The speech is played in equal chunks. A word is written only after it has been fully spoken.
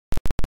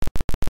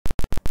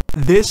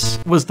This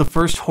was the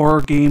first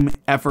horror game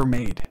ever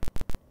made.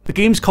 The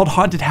game's called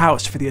Haunted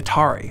House for the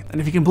Atari,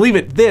 and if you can believe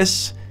it,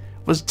 this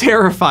was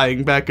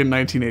terrifying back in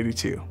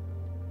 1982.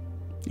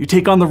 You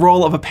take on the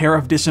role of a pair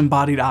of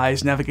disembodied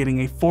eyes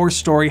navigating a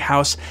 4-story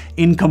house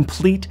in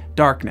complete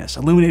darkness,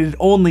 illuminated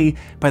only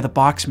by the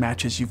box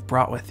matches you've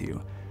brought with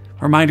you.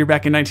 A reminder,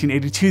 back in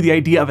 1982, the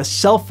idea of a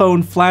cell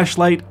phone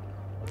flashlight,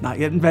 not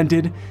yet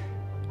invented.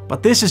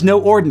 But this is no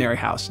ordinary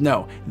house.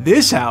 No,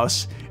 this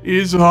house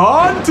is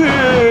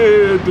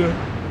haunted!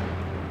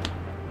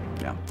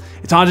 Yeah.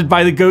 It's haunted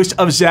by the ghost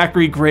of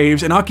Zachary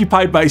Graves and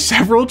occupied by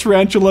several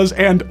tarantulas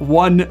and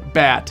 1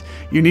 bat.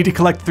 You need to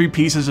collect 3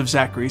 pieces of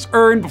Zachary's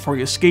urn before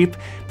you escape,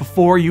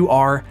 before you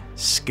are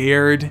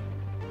scared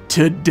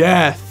to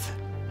death.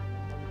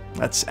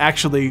 That's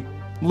actually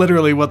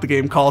literally what the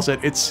game calls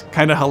it. It's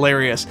kind of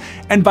hilarious.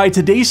 And by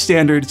today's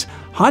standards,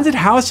 Haunted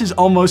House is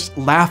almost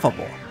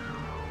laughable.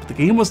 But the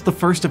game was the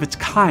first of its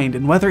kind,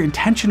 and whether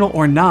intentional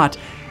or not,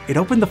 it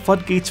opened the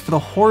floodgates for the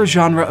horror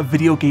genre of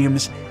video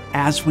games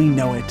as we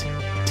know it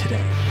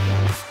today.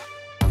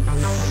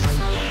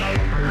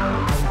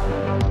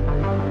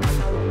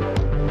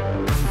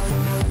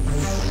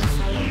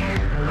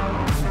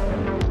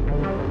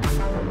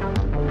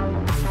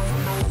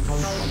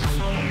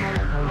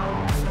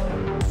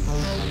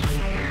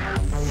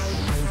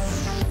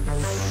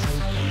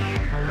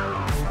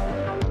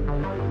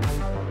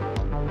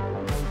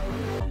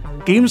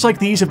 Games like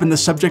these have been the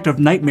subject of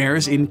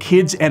nightmares in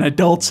kids and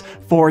adults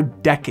for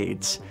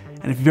decades.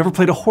 And if you've ever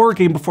played a horror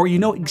game before, you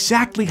know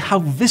exactly how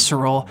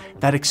visceral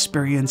that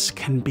experience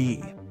can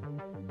be.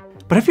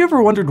 But have you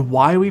ever wondered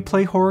why we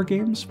play horror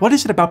games? What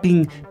is it about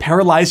being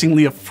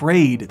paralyzingly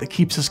afraid that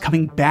keeps us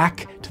coming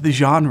back to the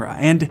genre?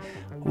 And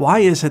why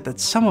is it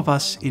that some of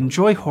us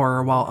enjoy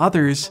horror while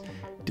others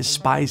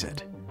despise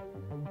it?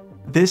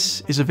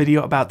 This is a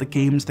video about the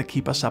games that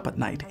keep us up at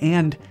night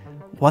and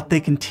what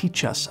they can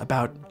teach us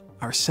about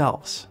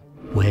ourselves.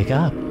 Wake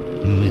up,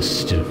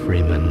 Mr.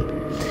 Freeman.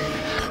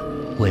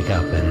 Wake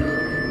up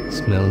and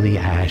smell the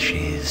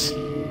ashes.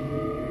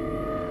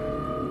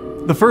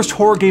 The first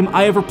horror game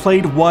I ever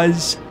played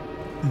was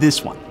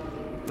this one.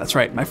 That's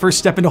right, my first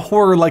step into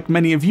horror, like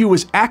many of you,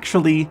 was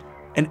actually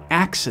an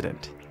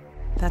accident.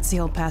 That's the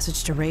old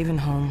passage to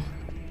Ravenholm.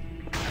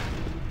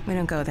 We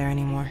don't go there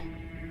anymore.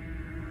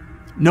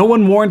 No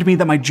one warned me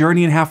that my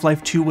journey in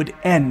Half-Life 2 would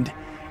end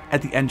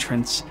at the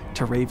entrance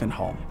to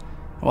Ravenholm.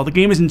 While the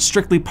game isn't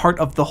strictly part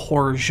of the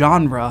horror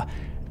genre,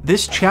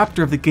 this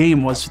chapter of the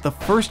game was the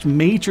first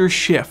major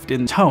shift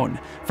in tone,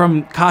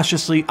 from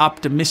cautiously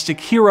optimistic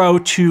hero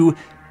to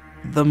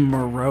the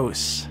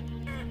morose.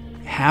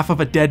 Half of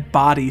a dead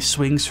body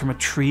swings from a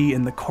tree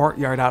in the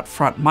courtyard out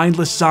front.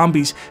 Mindless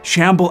zombies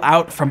shamble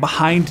out from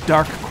behind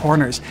dark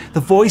corners.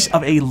 The voice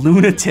of a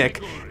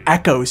lunatic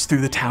echoes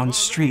through the town's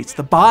streets.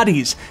 The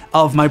bodies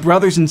of my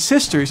brothers and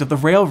sisters of the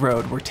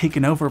railroad were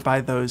taken over by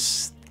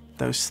those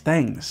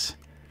things.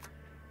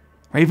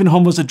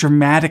 Ravenholm was a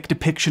dramatic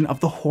depiction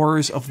of the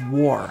horrors of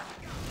war.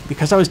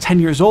 Because I was 10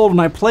 years old when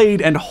I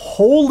played and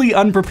wholly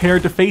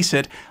unprepared to face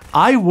it,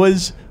 I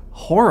was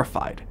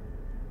horrified.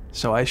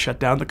 So I shut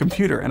down the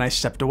computer and I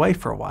stepped away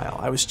for a while.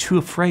 I was too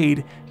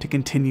afraid to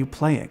continue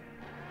playing.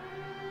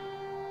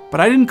 But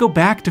I didn't go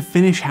back to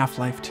finish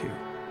Half-Life 2,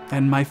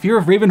 and my fear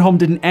of Ravenholm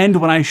didn't end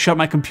when I shut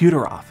my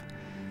computer off.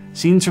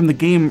 Scenes from the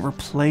game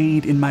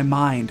replayed in my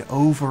mind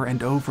over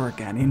and over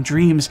again. In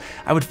dreams,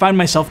 I would find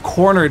myself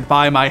cornered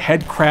by my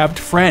head-crabbed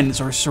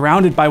friends or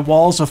surrounded by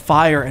walls of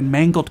fire and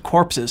mangled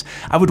corpses.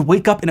 I would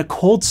wake up in a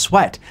cold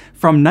sweat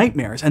from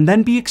nightmares and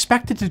then be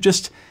expected to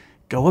just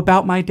go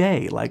about my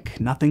day like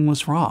nothing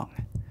was wrong.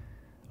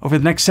 Over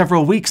the next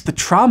several weeks, the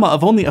trauma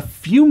of only a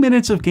few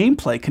minutes of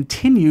gameplay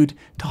continued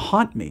to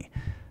haunt me.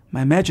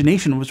 My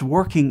imagination was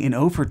working in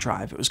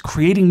overdrive. It was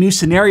creating new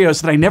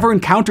scenarios that I never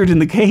encountered in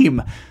the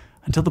game,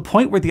 until the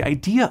point where the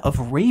idea of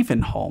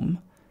Ravenholm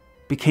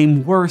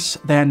became worse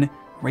than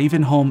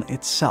Ravenholm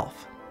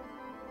itself.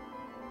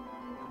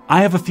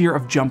 I have a fear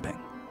of jumping.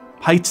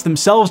 Heights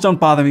themselves don't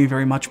bother me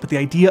very much, but the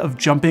idea of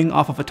jumping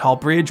off of a tall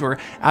bridge or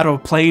out of a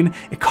plane,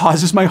 it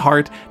causes my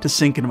heart to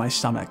sink into my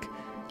stomach.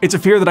 It's a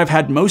fear that I've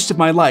had most of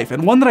my life,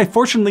 and one that I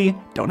fortunately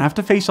don't have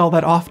to face all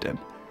that often.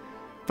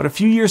 But a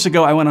few years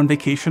ago, I went on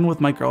vacation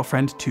with my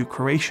girlfriend to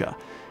Croatia,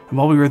 and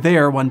while we were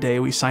there, one day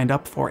we signed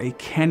up for a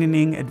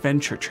canyoning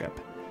adventure trip.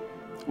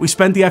 We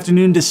spent the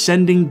afternoon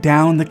descending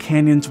down the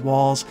canyon's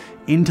walls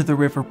into the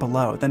river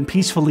below, then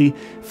peacefully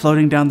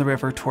floating down the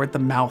river toward the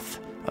mouth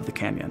of the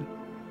canyon.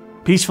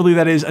 Peacefully,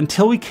 that is,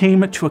 until we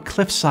came to a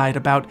cliffside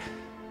about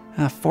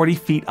 40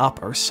 feet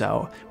up or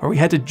so, where we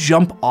had to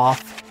jump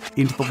off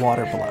into the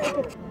water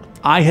below.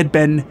 I had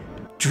been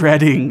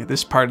dreading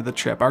this part of the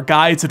trip. Our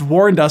guides had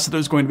warned us that it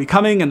was going to be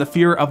coming, and the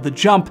fear of the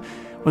jump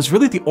was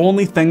really the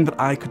only thing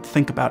that I could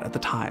think about at the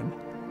time.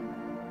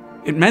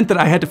 It meant that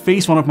I had to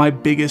face one of my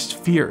biggest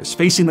fears,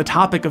 facing the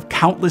topic of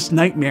countless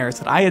nightmares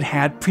that I had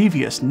had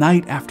previous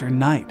night after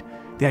night,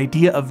 the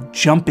idea of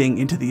jumping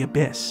into the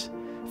abyss.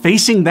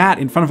 Facing that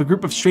in front of a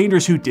group of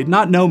strangers who did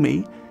not know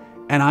me,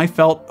 and I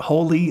felt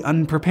wholly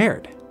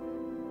unprepared.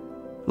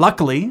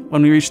 Luckily,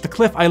 when we reached the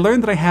cliff, I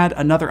learned that I had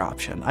another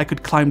option. I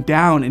could climb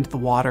down into the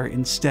water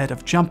instead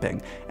of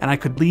jumping, and I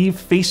could leave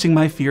facing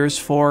my fears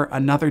for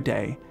another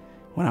day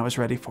when I was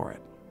ready for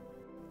it.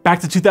 Back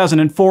to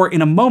 2004,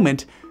 in a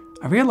moment,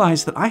 I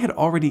realized that I had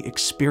already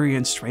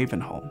experienced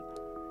Ravenholm.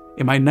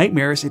 In my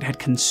nightmares, it had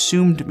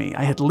consumed me.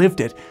 I had lived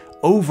it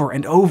over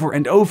and over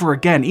and over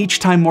again, each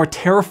time more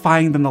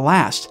terrifying than the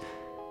last.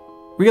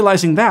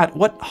 Realizing that,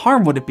 what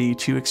harm would it be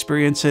to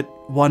experience it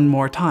one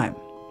more time?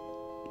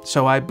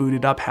 So I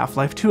booted up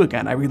Half-Life 2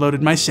 again. I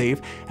reloaded my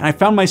save, and I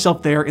found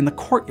myself there in the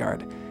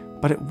courtyard,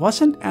 but it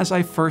wasn't as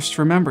I first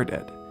remembered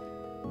it.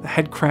 The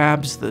head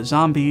crabs, the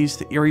zombies,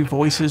 the eerie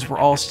voices were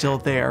all still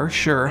there,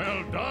 sure,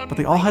 but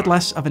they all had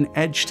less of an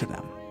edge to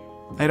them.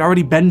 I had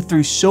already been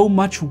through so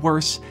much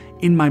worse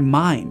in my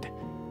mind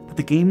that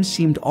the game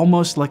seemed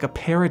almost like a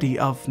parody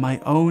of my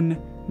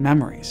own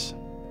memories.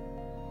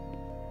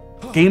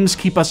 Games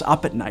keep us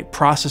up at night,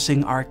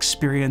 processing our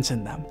experience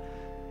in them.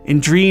 In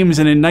dreams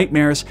and in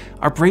nightmares,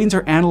 our brains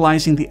are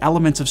analyzing the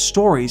elements of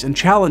stories and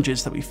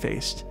challenges that we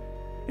faced.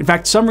 In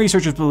fact, some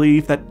researchers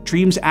believe that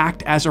dreams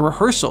act as a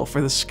rehearsal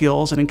for the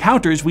skills and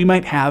encounters we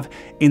might have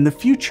in the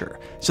future,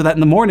 so that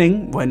in the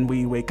morning, when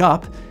we wake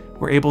up,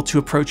 we're able to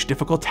approach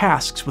difficult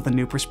tasks with a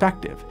new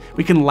perspective.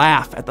 We can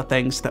laugh at the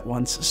things that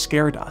once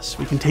scared us.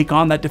 We can take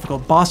on that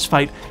difficult boss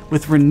fight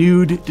with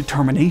renewed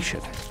determination.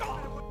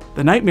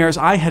 The nightmares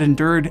I had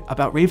endured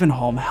about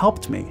Ravenholm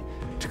helped me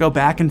to go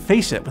back and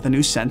face it with a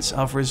new sense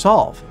of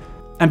resolve.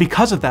 And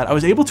because of that, I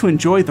was able to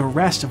enjoy the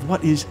rest of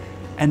what is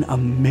an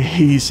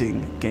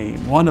amazing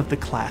game, one of the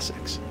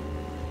classics.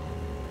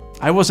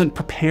 I wasn't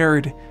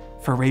prepared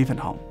for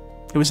Ravenholm.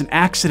 It was an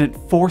accident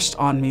forced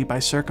on me by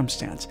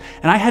circumstance,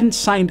 and I hadn't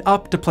signed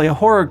up to play a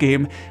horror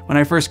game when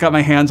I first got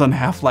my hands on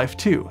Half-Life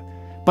 2.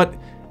 But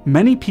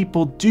many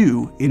people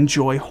do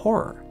enjoy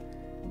horror.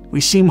 We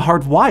seem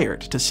hardwired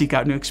to seek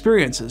out new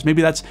experiences.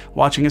 Maybe that's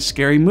watching a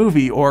scary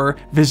movie, or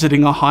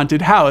visiting a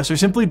haunted house, or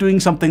simply doing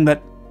something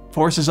that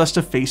forces us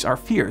to face our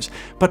fears.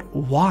 But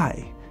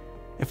why?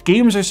 If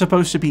games are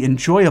supposed to be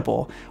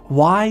enjoyable,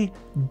 why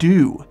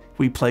do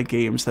we play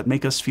games that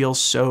make us feel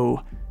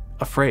so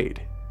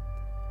afraid?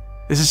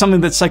 This is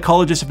something that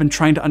psychologists have been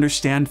trying to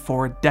understand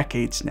for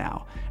decades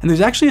now, and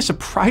there's actually a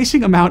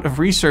surprising amount of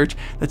research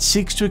that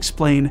seeks to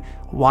explain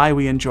why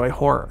we enjoy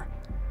horror.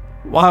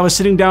 While I was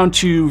sitting down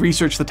to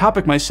research the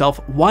topic myself,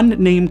 one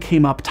name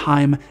came up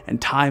time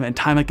and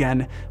time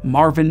again: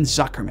 Marvin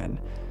Zuckerman.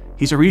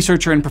 He's a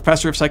researcher and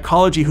professor of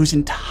psychology whose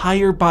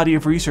entire body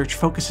of research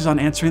focuses on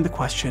answering the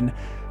question,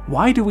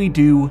 why do we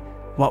do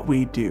what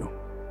we do?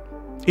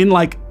 In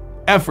like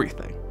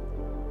everything.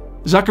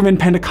 Zuckerman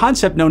penned a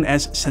concept known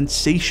as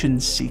sensation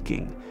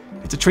seeking.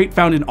 It's a trait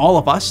found in all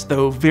of us,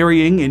 though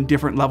varying in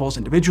different levels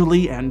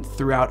individually and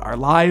throughout our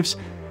lives,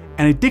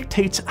 and it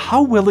dictates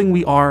how willing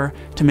we are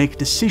to make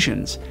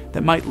decisions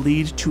that might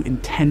lead to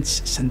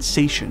intense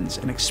sensations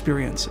and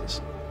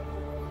experiences.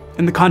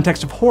 In the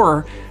context of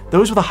horror,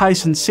 those with a high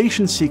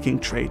sensation-seeking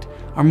trait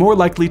are more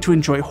likely to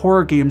enjoy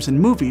horror games and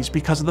movies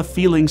because of the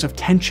feelings of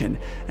tension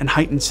and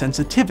heightened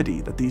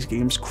sensitivity that these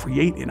games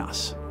create in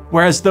us,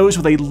 whereas those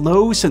with a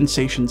low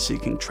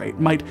sensation-seeking trait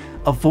might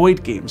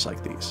avoid games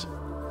like these.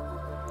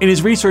 In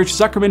his research,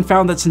 Zuckerman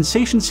found that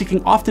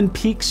sensation-seeking often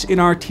peaks in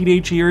our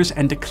teenage years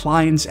and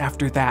declines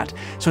after that,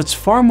 so it's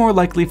far more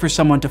likely for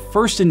someone to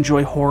first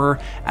enjoy horror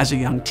as a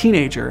young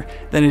teenager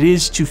than it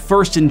is to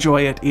first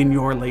enjoy it in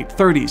your late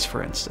 30s,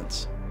 for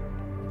instance.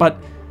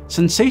 But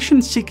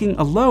sensation-seeking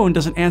alone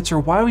doesn't answer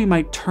why we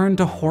might turn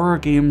to horror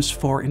games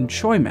for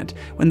enjoyment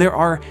when there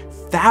are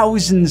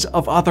thousands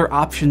of other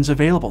options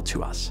available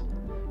to us.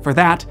 For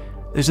that,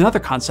 there's another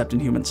concept in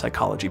human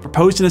psychology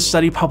proposed in a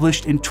study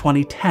published in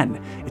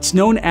 2010. It's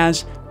known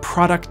as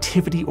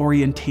productivity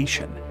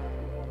orientation.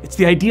 It's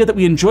the idea that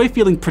we enjoy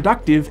feeling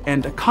productive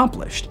and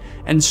accomplished,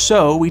 and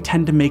so we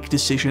tend to make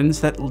decisions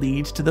that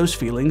lead to those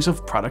feelings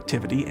of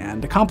productivity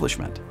and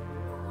accomplishment.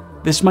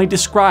 This might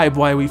describe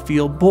why we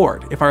feel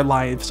bored if our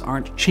lives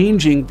aren't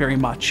changing very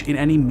much in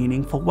any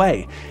meaningful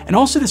way, and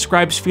also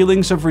describes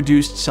feelings of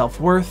reduced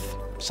self-worth,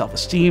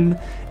 self-esteem,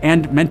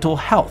 and mental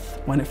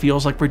health when it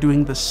feels like we're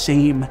doing the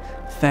same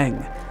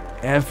thing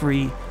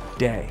every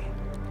day.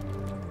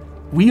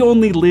 We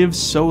only live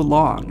so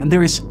long, and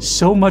there is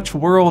so much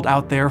world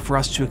out there for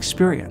us to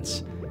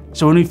experience.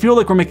 So when we feel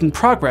like we're making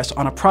progress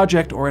on a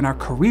project or in our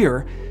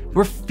career,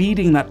 we're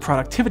feeding that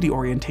productivity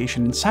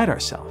orientation inside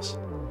ourselves.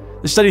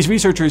 The study's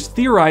researchers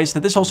theorize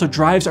that this also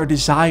drives our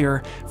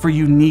desire for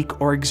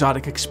unique or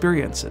exotic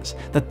experiences,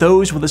 that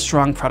those with a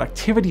strong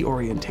productivity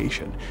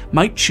orientation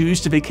might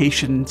choose to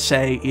vacation,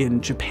 say, in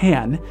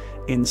Japan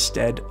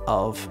instead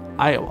of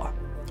Iowa,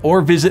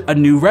 or visit a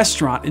new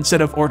restaurant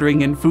instead of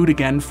ordering in food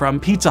again from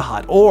Pizza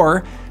Hut,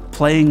 or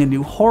playing a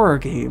new horror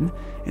game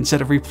instead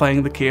of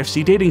replaying the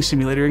KFC dating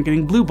simulator and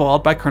getting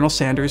blue-balled by Colonel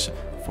Sanders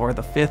for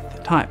the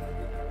 5th time.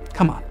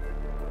 Come on,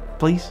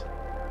 please?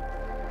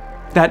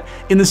 That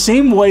in the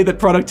same way that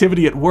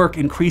productivity at work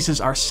increases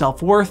our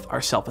self-worth,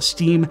 our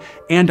self-esteem,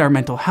 and our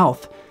mental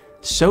health,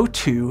 so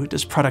too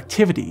does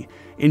productivity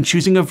in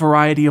choosing a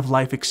variety of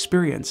life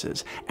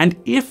experiences. And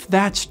if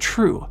that's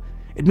true,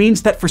 it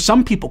means that for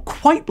some people,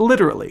 quite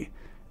literally,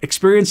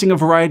 experiencing a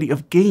variety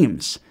of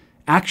games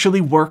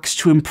actually works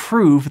to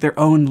improve their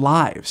own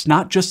lives,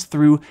 not just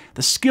through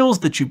the skills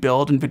that you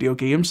build in video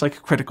games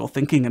like critical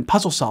thinking and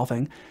puzzle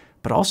solving,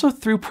 but also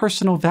through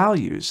personal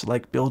values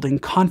like building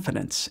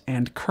confidence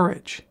and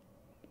courage.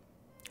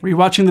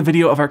 Rewatching the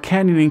video of our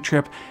canyoning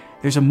trip,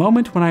 there's a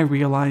moment when I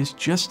realize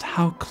just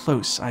how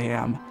close I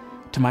am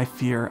to my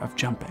fear of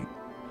jumping.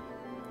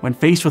 When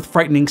faced with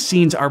frightening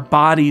scenes, our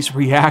bodies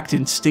react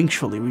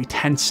instinctually. We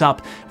tense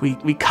up,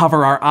 we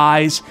cover our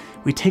eyes,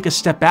 we take a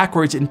step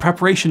backwards in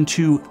preparation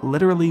to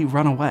literally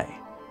run away.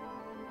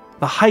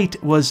 The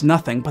height was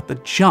nothing, but the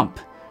jump,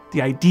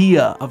 the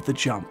idea of the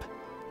jump,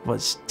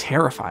 was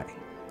terrifying.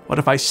 What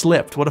if I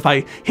slipped? What if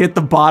I hit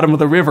the bottom of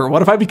the river?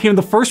 What if I became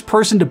the first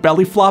person to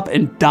belly flop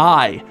and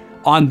die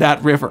on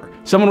that river?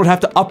 Someone would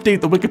have to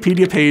update the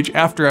Wikipedia page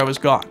after I was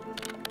gone.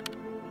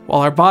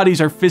 While our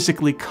bodies are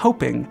physically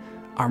coping,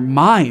 our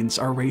minds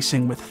are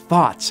racing with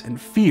thoughts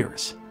and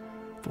fears.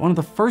 But one of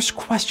the first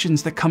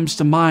questions that comes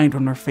to mind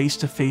when we're face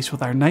to face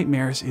with our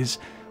nightmares is,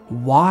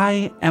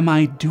 why am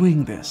I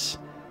doing this?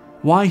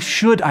 Why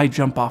should I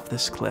jump off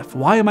this cliff?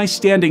 Why am I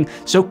standing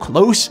so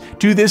close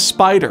to this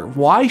spider?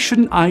 Why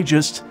shouldn't I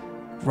just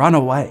run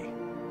away?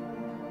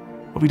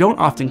 What we don't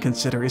often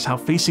consider is how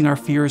facing our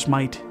fears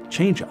might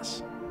change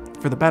us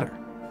for the better.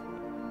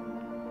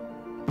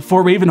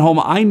 Before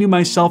Ravenholm, I knew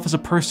myself as a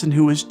person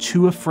who was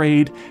too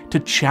afraid to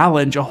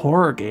challenge a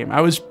horror game. I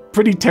was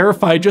pretty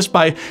terrified just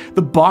by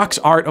the box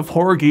art of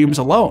horror games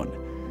alone.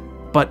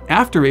 But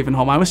after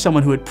Ravenholm, I was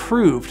someone who had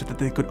proved that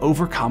they could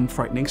overcome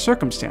frightening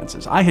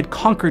circumstances. I had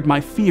conquered my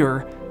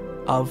fear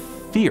of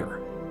fear.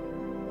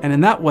 And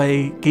in that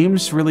way,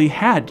 games really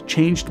had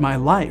changed my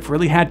life,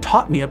 really had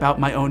taught me about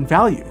my own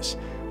values.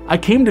 I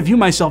came to view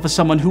myself as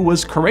someone who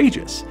was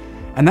courageous.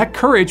 And that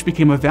courage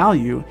became a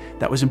value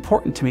that was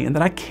important to me and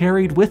that I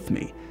carried with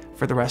me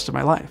for the rest of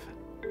my life.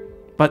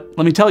 But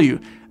let me tell you,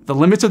 the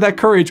limits of that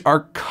courage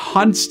are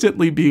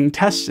constantly being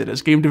tested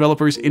as game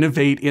developers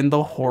innovate in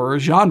the horror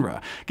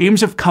genre.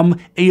 Games have come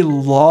a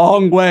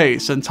long way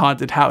since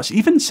Haunted House,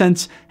 even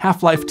since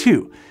Half-Life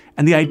 2,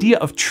 and the idea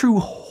of true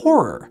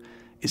horror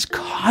is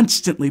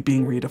constantly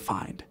being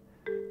redefined.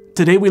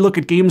 Today we look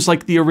at games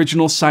like the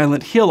original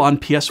Silent Hill on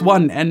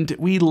PS1 and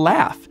we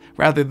laugh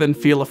rather than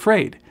feel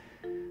afraid.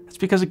 That's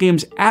because a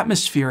game's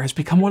atmosphere has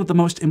become one of the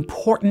most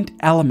important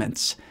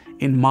elements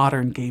in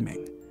modern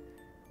gaming.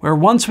 Where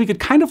once we could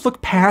kind of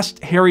look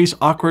past Harry's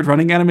awkward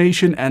running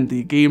animation and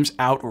the game's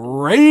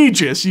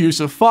outrageous use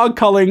of fog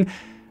culling,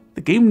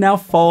 the game now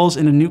falls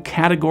in a new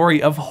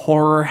category of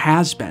horror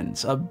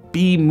has-beens, a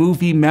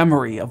B-movie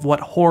memory of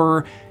what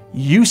horror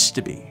used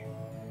to be.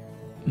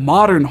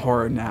 Modern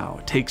horror now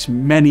takes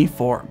many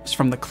forms,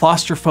 from the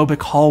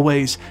claustrophobic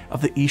hallways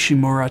of the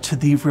Ishimura to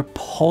the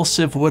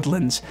repulsive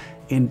woodlands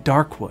in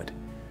Darkwood.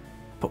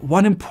 But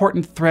one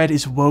important thread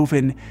is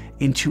woven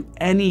into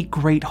any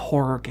great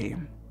horror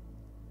game: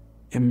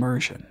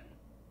 immersion.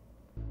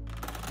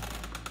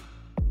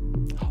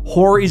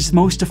 Horror is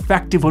most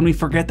effective when we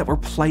forget that we're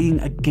playing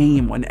a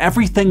game, when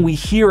everything we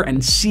hear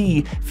and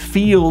see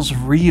feels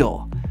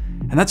real.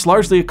 And that's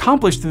largely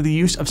accomplished through the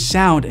use of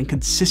sound and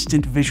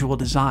consistent visual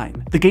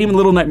design. The game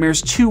Little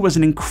Nightmares 2 was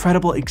an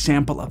incredible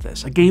example of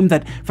this. A game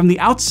that, from the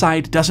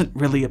outside, doesn't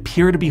really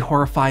appear to be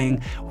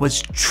horrifying,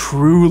 was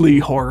truly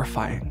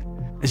horrifying.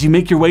 As you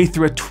make your way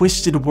through a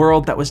twisted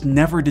world that was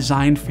never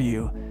designed for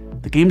you,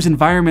 the game's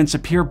environments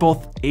appear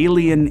both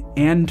alien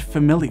and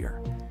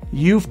familiar.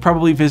 You've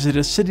probably visited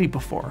a city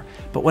before,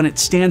 but when it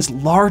stands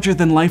larger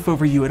than life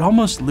over you, it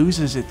almost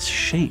loses its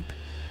shape.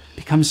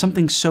 Becomes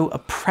something so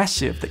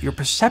oppressive that your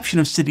perception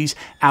of cities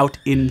out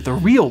in the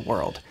real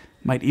world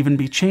might even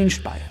be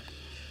changed by it.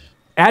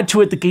 Add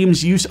to it the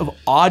game's use of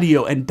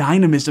audio and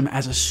dynamism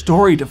as a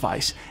story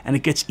device, and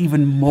it gets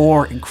even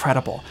more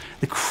incredible.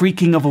 The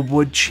creaking of a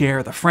wood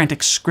chair, the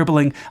frantic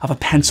scribbling of a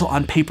pencil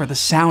on paper, the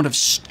sound of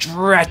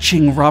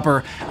stretching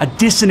rubber, a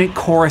dissonant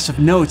chorus of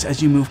notes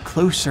as you move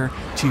closer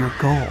to your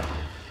goal.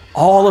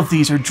 All of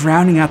these are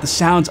drowning out the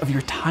sounds of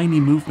your tiny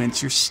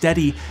movements, your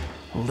steady,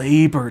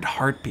 labored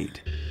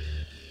heartbeat.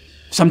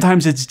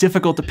 Sometimes it's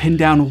difficult to pin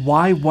down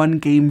why one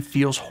game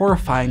feels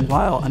horrifying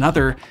while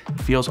another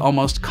feels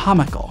almost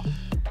comical.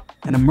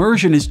 And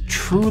immersion is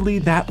truly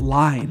that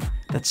line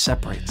that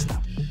separates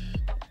them.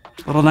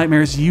 Little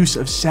Nightmares' use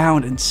of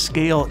sound and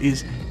scale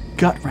is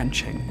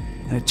gut-wrenching,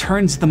 and it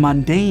turns the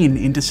mundane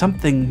into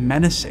something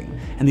menacing,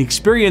 and the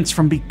experience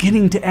from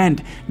beginning to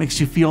end makes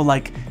you feel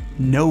like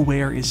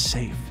nowhere is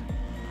safe.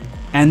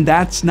 And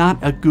that's not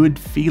a good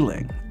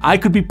feeling. I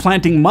could be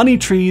planting money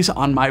trees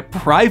on my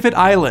private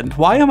island.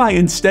 Why am I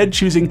instead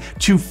choosing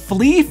to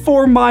flee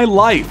for my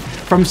life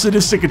from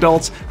sadistic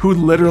adults who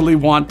literally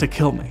want to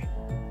kill me?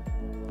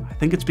 I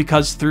think it's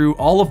because through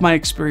all of my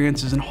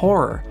experiences in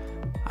horror,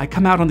 I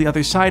come out on the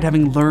other side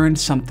having learned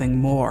something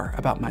more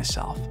about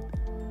myself.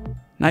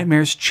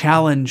 Nightmares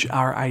challenge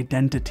our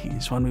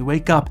identities. When we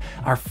wake up,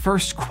 our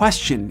first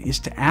question is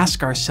to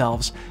ask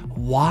ourselves,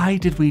 why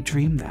did we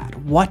dream that?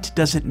 What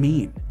does it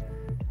mean?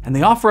 And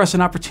they offer us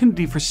an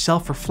opportunity for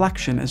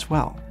self-reflection as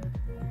well.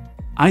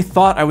 I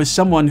thought I was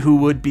someone who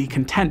would be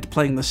content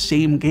playing the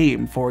same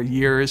game for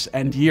years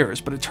and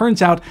years, but it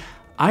turns out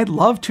I'd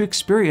love to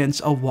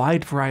experience a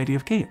wide variety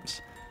of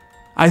games.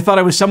 I thought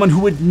I was someone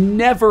who would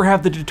never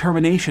have the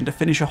determination to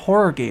finish a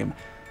horror game,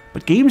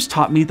 but games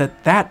taught me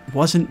that that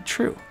wasn't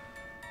true.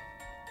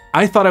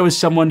 I thought I was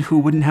someone who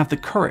wouldn't have the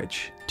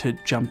courage to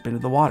jump into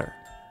the water.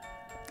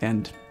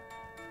 And,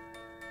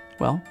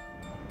 well...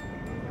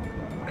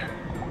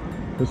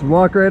 Just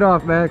walk right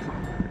off, Max.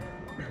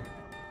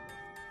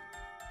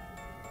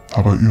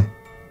 How about you?